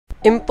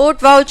Import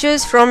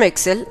vouchers from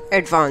Excel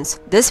Advanced.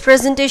 This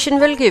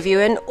presentation will give you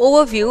an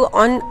overview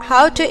on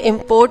how to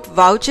import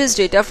vouchers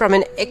data from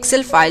an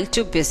Excel file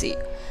to Busy.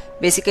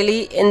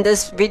 Basically, in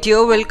this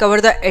video, we'll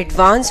cover the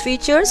advanced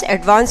features.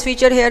 Advanced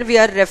feature here we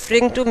are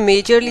referring to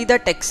majorly the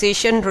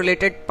taxation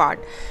related part.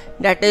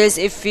 That is,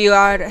 if you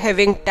are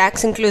having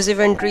tax inclusive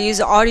entries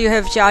or you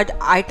have charged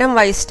item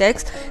wise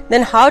tax,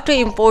 then how to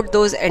import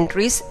those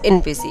entries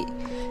in Busy.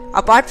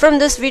 Apart from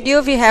this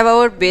video, we have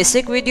our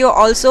basic video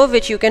also,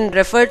 which you can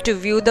refer to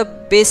view the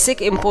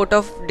basic import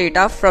of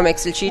data from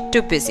Excel sheet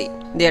to Busy.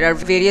 There are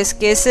various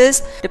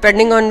cases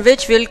depending on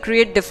which we'll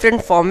create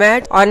different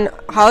formats on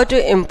how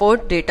to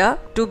import data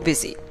to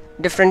Busy.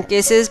 Different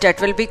cases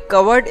that will be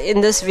covered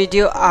in this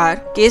video are: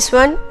 case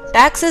 1,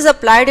 tax is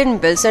applied in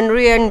bill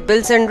sundry, and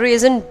bill sundry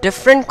is in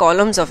different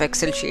columns of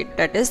Excel sheet.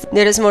 That is,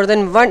 there is more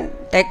than one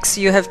tax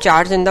you have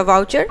charged in the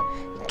voucher.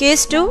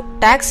 Case 2,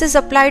 tax is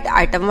applied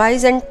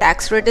item-wise and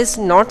tax rate is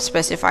not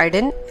specified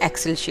in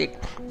Excel sheet.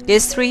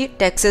 Case 3,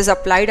 tax is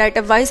applied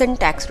item-wise and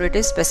tax rate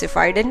is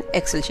specified in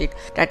Excel sheet.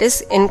 That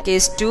is, in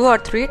case 2 or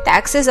 3,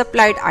 tax is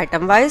applied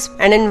item-wise,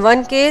 and in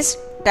one case,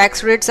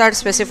 tax rates are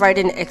specified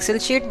in Excel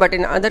sheet, but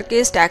in other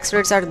case, tax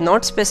rates are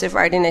not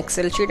specified in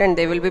Excel sheet and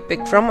they will be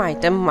picked from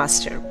item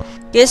master.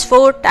 Case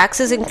 4,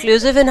 tax is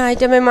inclusive in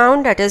item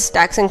amount, that is,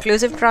 tax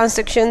inclusive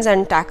transactions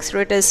and tax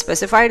rate is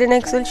specified in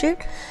Excel sheet.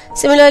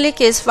 Similarly,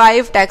 case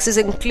 5, tax is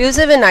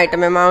inclusive in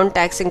item amount,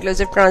 tax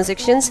inclusive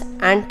transactions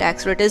and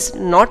tax rate is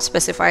not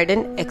specified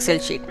in Excel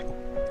sheet.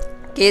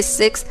 Case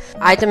 6,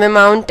 item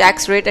amount,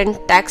 tax rate and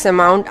tax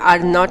amount are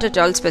not at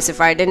all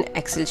specified in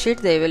Excel sheet.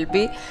 They will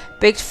be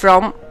picked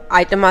from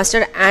item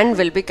master and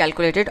will be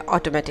calculated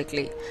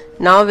automatically.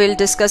 Now we'll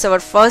discuss our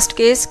first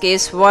case,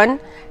 case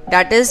 1,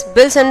 that is,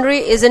 bill sundry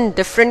is in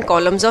different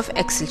columns of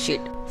Excel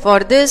sheet. For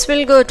this,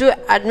 we'll go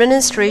to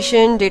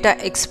Administration, Data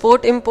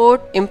Export,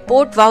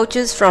 Import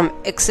Vouchers from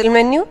Excel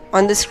menu.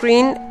 On the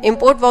screen,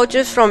 Import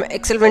Vouchers from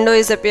Excel window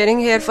is appearing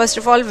here. First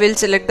of all, we'll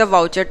select the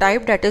voucher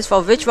type, that is,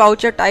 for which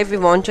voucher type we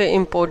want to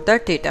import the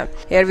data.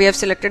 Here we have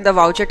selected the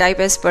voucher type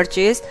as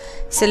purchase.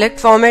 Select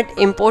format,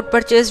 import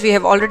purchase. We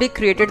have already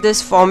created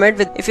this format.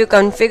 If you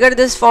configure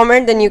this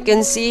format, then you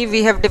can see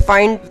we have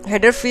defined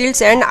header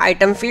fields and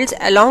item fields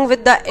along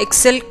with the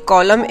Excel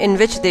column in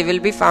which they will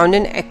be found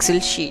in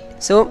Excel sheet.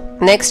 So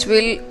next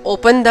we'll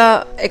open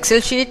the Excel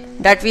sheet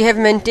that we have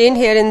maintained.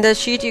 Here in the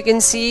sheet you can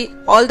see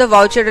all the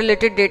voucher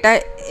related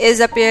data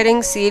is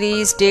appearing: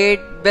 series, date,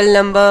 bill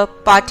number,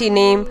 party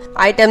name,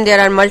 item.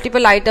 There are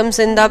multiple items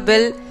in the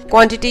bill,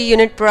 quantity,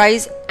 unit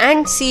price,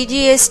 and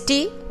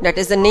CGST, that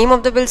is the name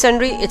of the bill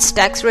sundry, its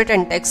tax rate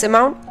and tax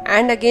amount,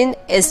 and again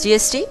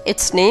SGST,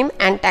 its name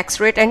and tax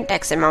rate and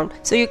tax amount.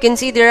 So you can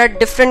see there are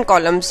different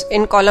columns.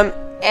 In column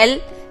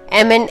L,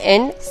 M and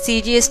N,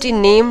 CGST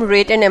name,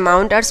 rate and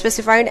amount are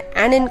specified,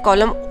 and in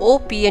column O,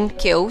 P and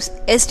Q's,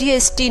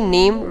 SGST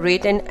name,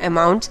 rate and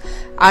amounts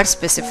are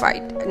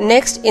specified.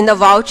 Next, in the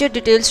voucher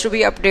details to be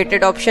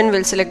updated option,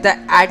 we'll select the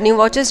add new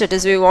vouchers, that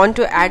is, we want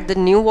to add the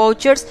new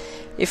vouchers.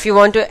 If you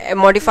want to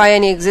modify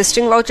any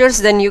existing vouchers,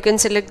 then you can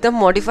select the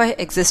modify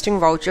existing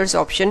vouchers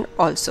option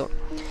also.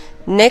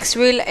 Next,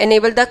 we'll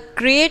enable the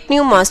create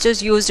new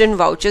masters used in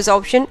vouchers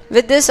option.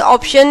 With this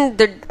option,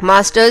 the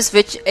masters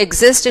which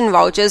exist in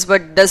vouchers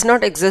but does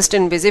not exist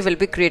in Busy will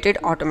be created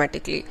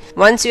automatically.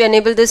 Once you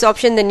enable this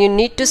option, then you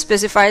need to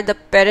specify the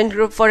parent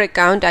group for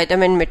account,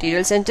 item and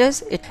material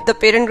centers. The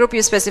parent group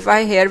you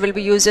specify here will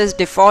be used as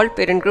default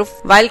parent group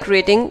while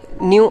creating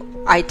new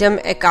item,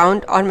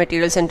 account or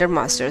material center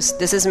masters.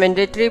 This is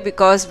mandatory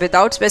because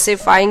without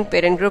specifying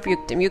parent group,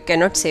 you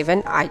cannot save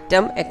an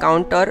item,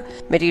 account or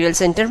material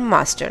center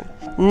master.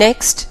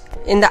 Next,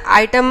 in the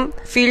item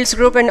fields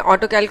group and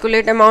auto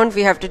calculate amount,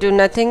 we have to do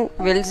nothing.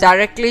 We'll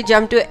directly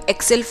jump to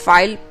Excel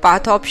file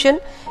path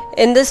option.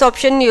 In this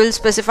option, you will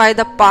specify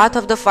the path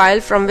of the file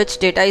from which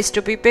data is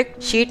to be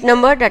picked, sheet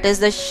number, that is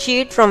the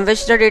sheet from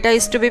which the data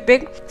is to be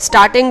picked,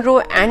 starting row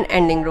and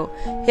ending row.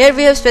 Here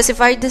we have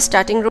specified the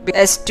starting row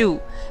as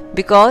 2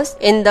 because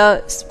in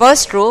the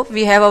first row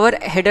we have our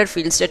header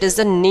fields, that is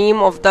the name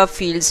of the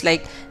fields,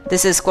 like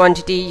this is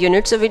quantity,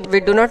 unit, so we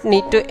do not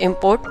need to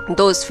import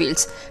those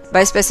fields.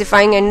 By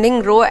specifying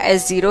ending row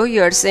as 0,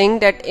 you are saying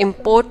that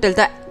import till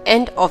the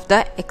end of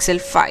the Excel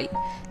file.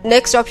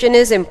 Next option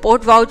is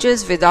import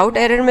vouchers without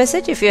error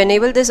message. If you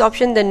enable this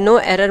option, then no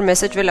error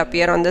message will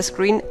appear on the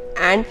screen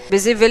and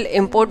Busy will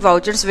import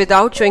vouchers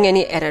without showing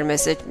any error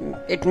message.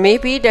 It may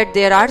be that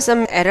there are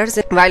some errors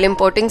while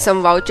importing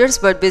some vouchers,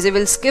 but Busy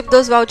will skip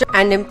those vouchers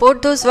and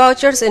import those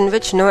vouchers in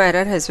which no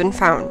error has been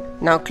found.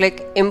 Now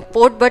click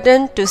import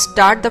button to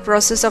start the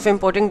process of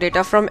importing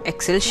data from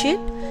Excel sheet.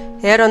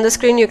 Here on the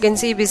screen you can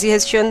see Busy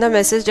has shown the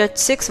message that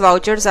 6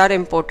 vouchers are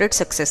imported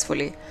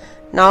successfully.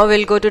 Now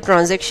we'll go to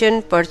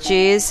transaction,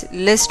 purchase,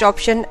 list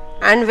option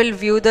and we'll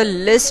view the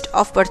list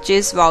of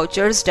purchase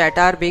vouchers that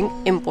are being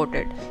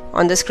imported.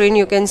 On the screen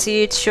you can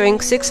see it's showing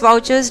 6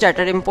 vouchers that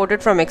are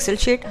imported from Excel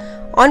sheet.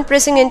 On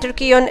pressing enter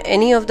key on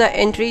any of the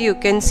entry, you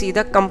can see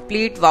the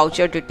complete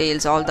voucher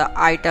details. All the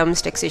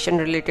items, taxation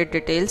related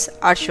details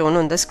are shown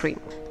on the screen.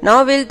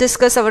 Now we'll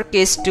discuss our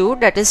case 2,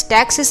 that is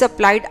tax is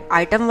applied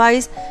item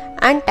wise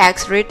and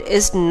tax rate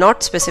is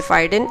not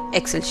specified in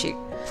Excel sheet.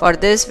 For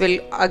this we'll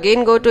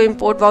again go to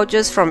import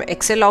vouchers from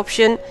Excel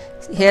option.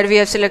 Here we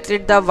have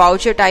selected the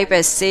voucher type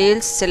as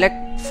sales,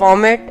 select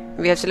format,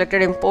 we have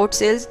selected import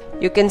sales.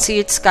 You can see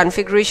its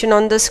configuration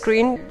on the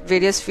screen,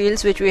 various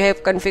fields which we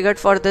have configured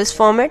for this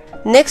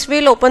format. Next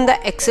we'll open the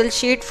Excel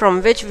sheet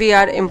from which we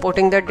are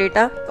importing the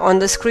data. On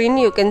the screen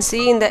you can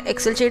see in the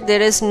Excel sheet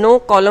there is no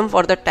column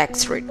for the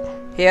tax rate.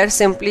 Here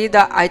simply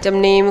the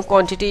item name,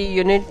 quantity,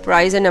 unit,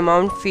 price and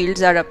amount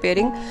fields are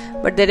appearing,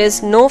 but there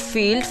is no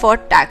field for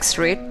tax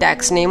rate,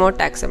 tax name or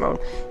tax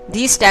amount.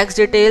 These tax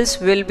details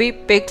will be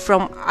picked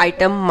from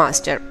item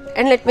master.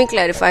 And let me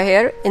clarify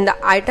here, in the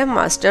item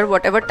master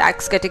whatever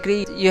tax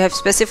category you have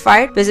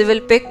specified, Busy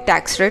will pick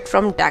tax rate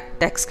from that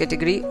tax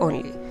category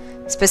only.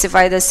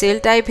 Specify the sale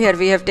type. Here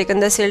we have taken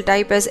the sale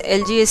type as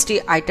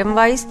LGST item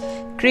wise.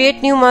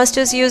 Create new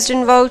masters used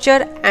in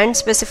voucher and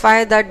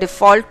specify the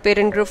default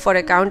parent group for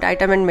account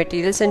item and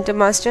material center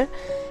master.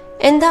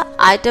 In the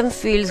item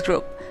fields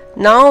group,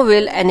 now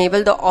we'll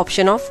enable the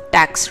option of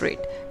tax rate,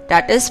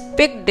 that is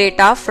pick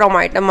data from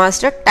item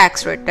master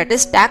tax rate, that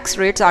is tax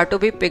rates are to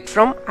be picked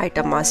from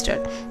item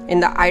master. In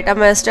the item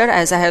master,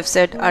 as I have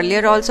said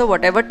earlier also,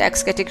 whatever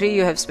tax category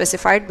you have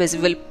specified, Busy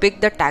will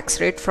pick the tax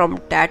rate from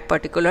that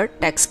particular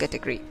tax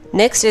category.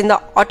 Next, in the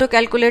auto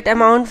calculate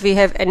amount, we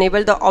have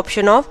enabled the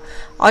option of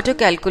auto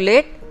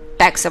calculate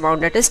tax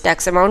amount, that is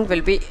tax amount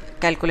will be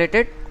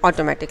calculated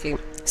automatically.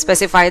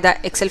 Specify the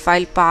Excel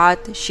file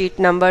path, sheet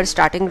number,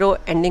 starting row,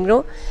 ending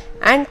row,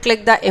 and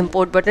click the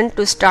import button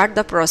to start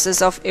the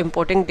process of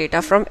importing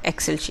data from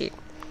Excel sheet.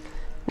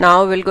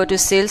 Now we'll go to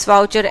sales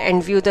voucher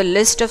and view the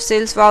list of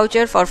sales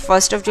voucher for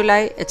 1st of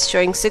July. It's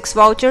showing 6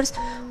 vouchers.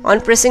 On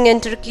pressing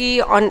enter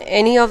key on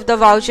any of the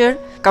voucher,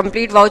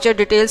 complete voucher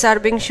details are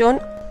being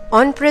shown.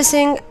 On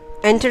pressing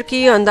enter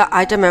key on the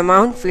item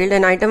amount field,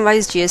 an item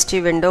wise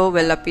GST window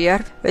will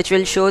appear which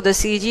will show the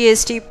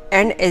CGST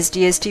and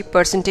SDST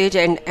percentage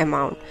and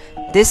amount.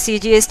 This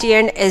CGST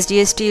and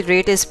SDST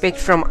rate is picked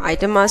from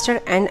item master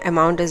and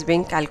amount is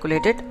being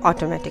calculated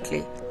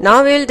automatically.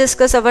 Now we will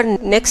discuss our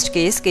next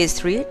case, case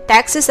 3.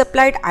 Tax is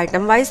applied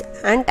item wise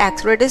and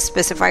tax rate is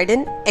specified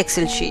in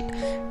Excel sheet.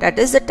 That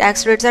is, the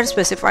tax rates are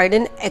specified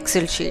in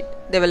Excel sheet.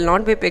 They will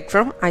not be picked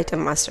from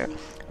item master.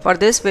 For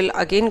this we'll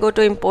again go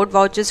to import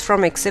vouchers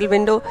from Excel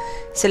window,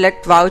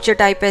 select voucher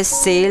type as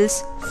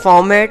sales,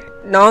 format.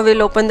 Now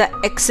we'll open the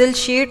Excel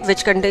sheet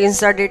which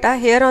contains the data.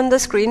 Here on the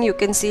screen you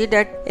can see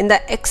that in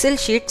the Excel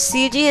sheet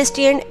CGST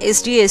and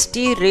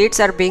SDST rates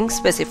are being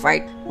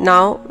specified.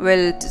 Now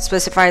we'll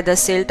specify the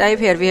sale type.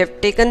 Here we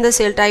have taken the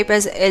sale type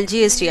as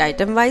LGST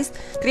item wise.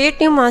 Create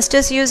new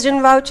masters used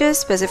in vouchers.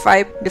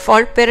 Specify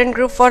default parent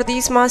group for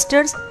these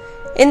masters.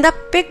 In the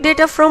pick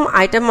data from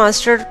item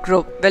master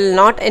group will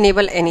not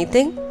enable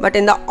anything, but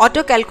in the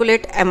auto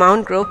calculate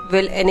amount group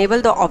will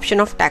enable the option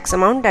of tax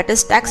amount, that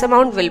is tax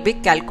amount will be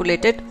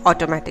calculated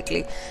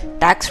automatically.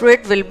 Tax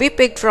rate will be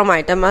picked from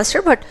item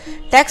master, but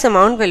tax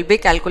amount will be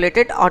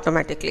calculated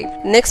automatically.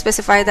 Next,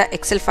 specify the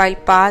Excel file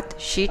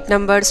path, sheet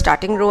number,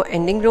 starting row,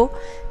 ending row,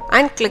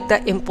 and click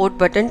the import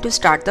button to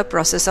start the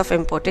process of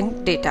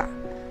importing data.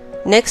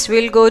 Next,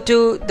 we'll go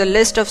to the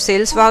list of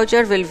sales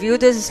voucher. We'll view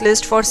this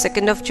list for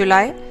 2nd of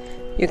July.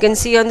 You can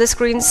see on the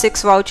screen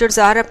 6 vouchers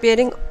are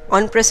appearing.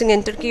 On pressing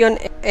enter key on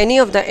any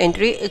of the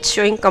entry, it's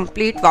showing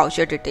complete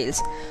voucher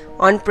details.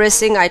 On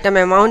pressing item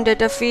amount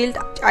data field,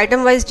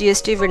 item wise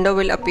GST window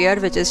will appear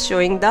which is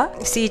showing the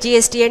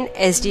CGST and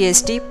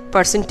SDST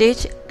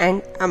percentage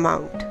and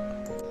amount.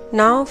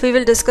 Now we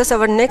will discuss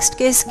our next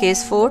case,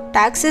 case 4.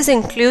 Tax is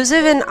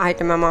inclusive in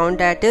item amount,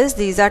 that is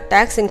these are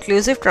tax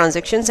inclusive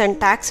transactions and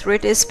tax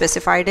rate is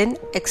specified in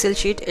Excel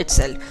sheet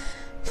itself.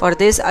 For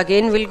this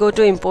again we'll go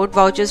to import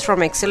vouchers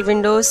from Excel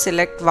windows,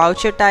 select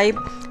voucher type,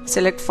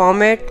 select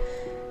format.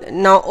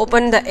 Now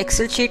open the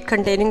Excel sheet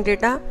containing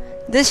data.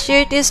 This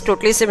sheet is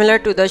totally similar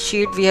to the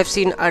sheet we have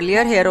seen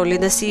earlier. Here only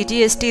the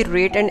CGST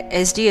rate and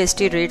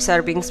SDST rates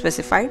are being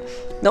specified.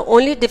 The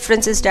only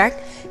difference is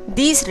that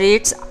these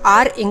rates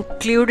are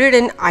included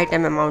in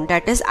item amount,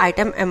 that is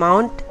item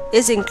amount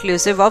is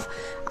inclusive of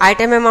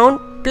item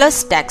amount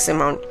plus tax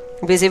amount.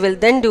 Busy will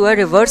then do a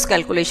reverse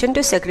calculation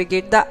to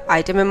segregate the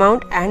item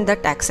amount and the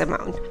tax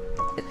amount.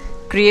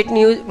 Create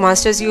new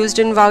masters used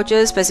in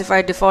vouchers,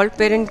 specify default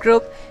parent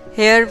group.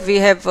 Here we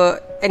have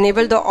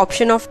enabled the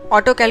option of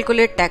auto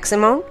calculate tax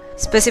amount,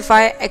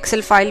 specify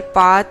Excel file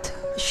path,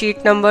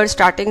 sheet number,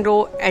 starting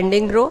row,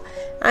 ending row,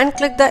 and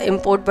click the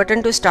import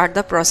button to start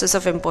the process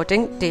of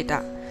importing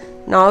data.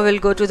 Now we'll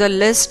go to the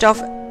list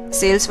of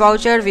sales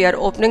voucher. We are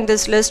opening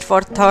this list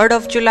for 3rd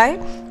of July.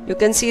 You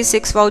can see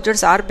 6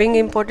 vouchers are being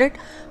imported.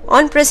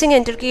 On pressing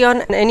enter key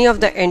on any of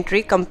the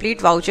entry,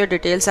 complete voucher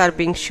details are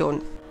being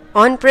shown.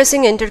 On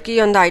pressing enter key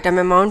on the item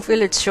amount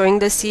field, it's showing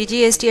the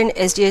CGST and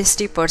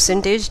SDST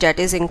percentage that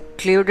is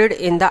included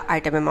in the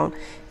item amount.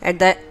 At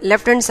the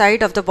left hand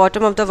side of the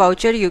bottom of the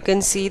voucher, you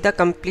can see the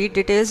complete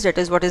details, that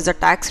is what is the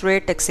tax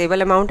rate,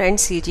 taxable amount and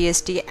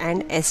CGST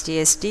and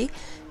SDST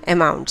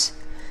amounts.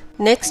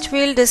 Next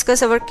we'll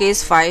discuss our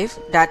case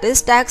 5, that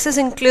is tax is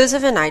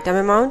inclusive in item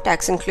amount,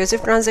 tax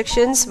inclusive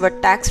transactions,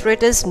 but tax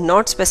rate is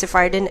not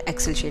specified in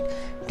Excel sheet.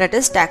 That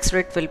is tax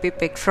rate will be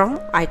picked from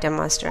item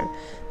master.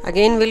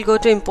 Again we'll go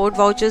to import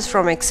vouchers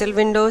from Excel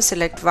window,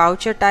 select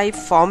voucher type,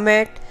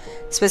 format,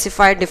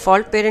 specify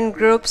default parent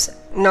groups.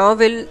 Now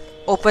we'll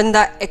open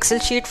the Excel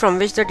sheet from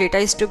which the data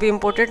is to be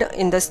imported.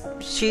 In the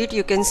sheet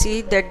you can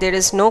see that there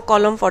is no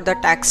column for the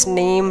tax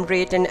name,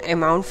 rate and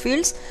amount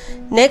fields.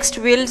 Next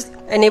we'll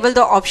enable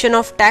the option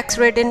of tax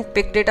rate in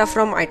pick data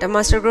from item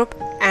master group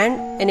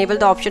and enable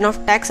the option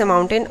of tax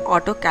amount in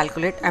auto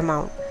calculate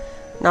amount.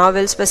 Now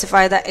we'll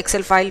specify the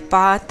Excel file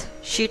path,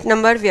 sheet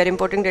number. We are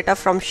importing data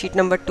from sheet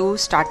number 2,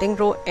 starting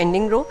row,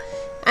 ending row,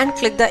 and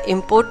click the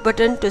import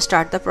button to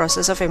start the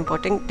process of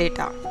importing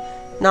data.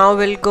 Now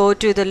we'll go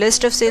to the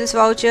list of sales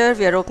voucher.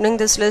 We are opening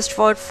this list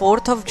for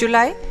 4th of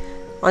July.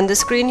 On the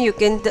screen you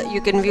can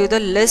view the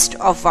list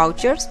of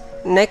vouchers.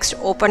 Next,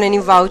 open any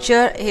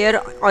voucher.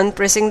 Here on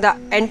pressing the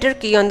enter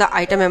key on the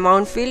item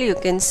amount field, you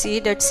can see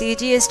that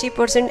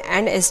CGST%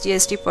 and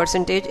SGST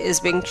percentage is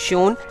being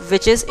shown,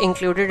 which is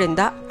included in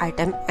the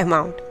item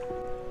amount.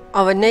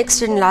 Our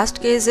next and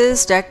last case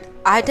is that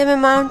item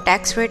amount,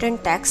 tax rate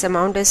and tax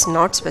amount is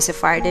not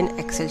specified in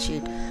Excel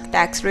sheet.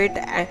 Tax rate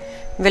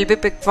will be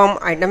picked from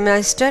item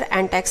master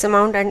and tax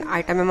amount and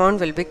item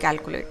amount will be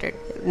calculated.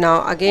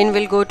 Now again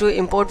we'll go to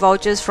import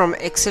vouchers from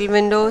Excel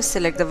window,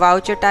 select the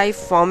voucher type,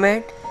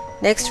 format.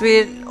 Next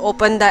we'll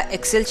open the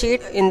Excel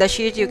sheet. In the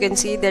sheet you can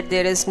see that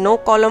there is no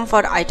column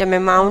for item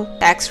amount,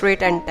 tax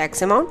rate and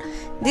tax amount.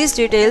 These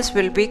details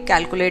will be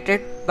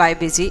calculated by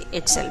Busy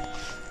itself.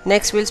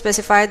 Next we'll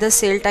specify the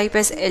sale type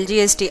as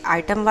LGST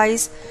item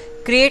wise.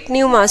 Create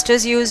new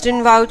masters used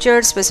in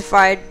vouchers,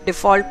 specify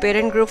default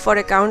parent group for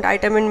account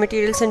item and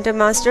material center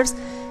masters.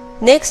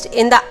 Next,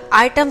 in the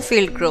item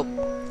field group,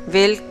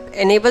 we'll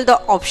enable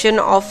the option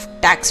of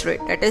tax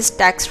rate. That is,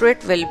 tax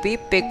rate will be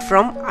picked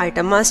from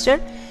item master.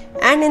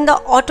 And in the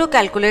auto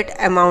calculate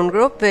amount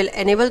group, we'll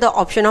enable the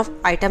option of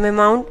item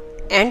amount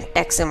and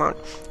tax amount.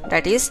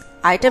 That is,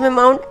 item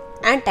amount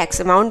and tax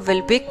amount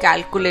will be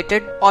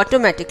calculated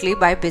automatically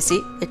by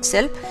Busy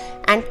itself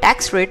and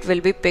tax rate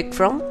will be picked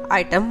from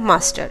item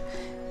master.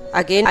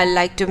 Again, I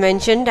like to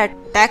mention that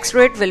tax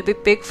rate will be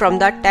picked from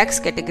the tax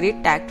category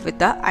tagged with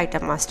the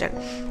item master.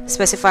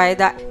 Specify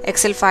the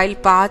Excel file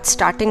path,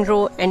 starting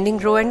row, ending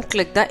row and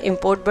click the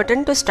import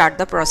button to start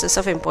the process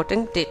of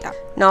importing data.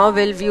 Now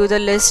we'll view the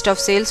list of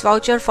sales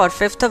voucher for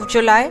 5th of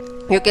July.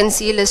 You can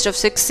see list of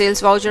 6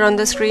 sales voucher on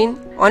the screen.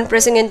 On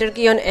pressing enter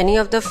key on any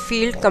of the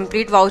field,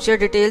 complete voucher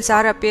details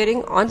are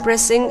appearing. On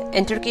pressing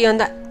enter key on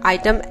the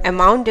item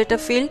amount data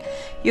field,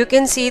 you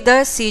can see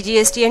the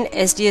CGST and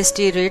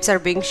SGST rates are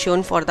being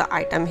shown for the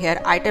item.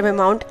 Here item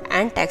amount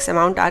and tax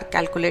amount are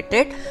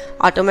calculated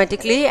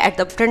automatically. At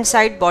the front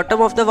side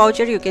bottom of the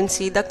voucher you can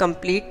see the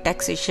complete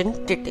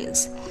taxation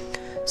details.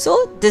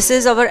 So this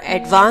is our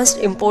advanced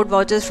import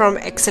vouchers from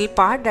Excel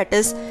part. That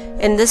is,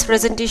 in this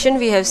presentation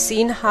we have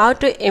seen how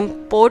to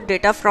import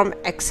data from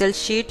Excel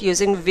sheet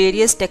using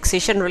various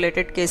taxation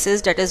related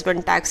cases. That is,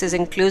 when tax is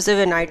inclusive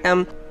in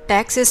item,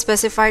 tax is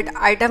specified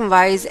item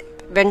wise,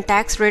 when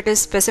tax rate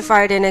is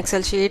specified in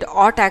Excel sheet,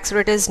 or tax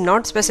rate is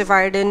not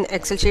specified in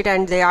Excel sheet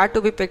and they are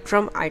to be picked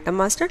from item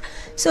master.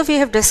 So we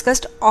have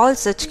discussed all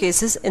such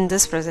cases in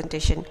this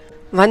presentation.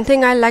 One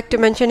thing I like to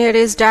mention here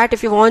is that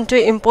if you want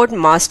to import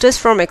masters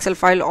from Excel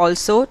file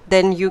also,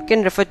 then you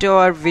can refer to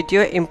our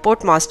video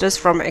import masters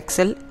from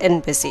Excel in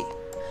Busy.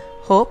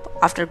 Hope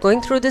after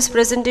going through this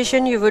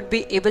presentation you would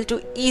be able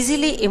to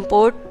easily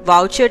import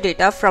voucher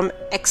data from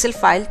Excel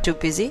file to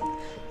Busy.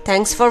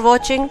 Thanks for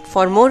watching.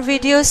 For more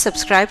videos,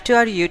 subscribe to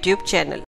our YouTube channel.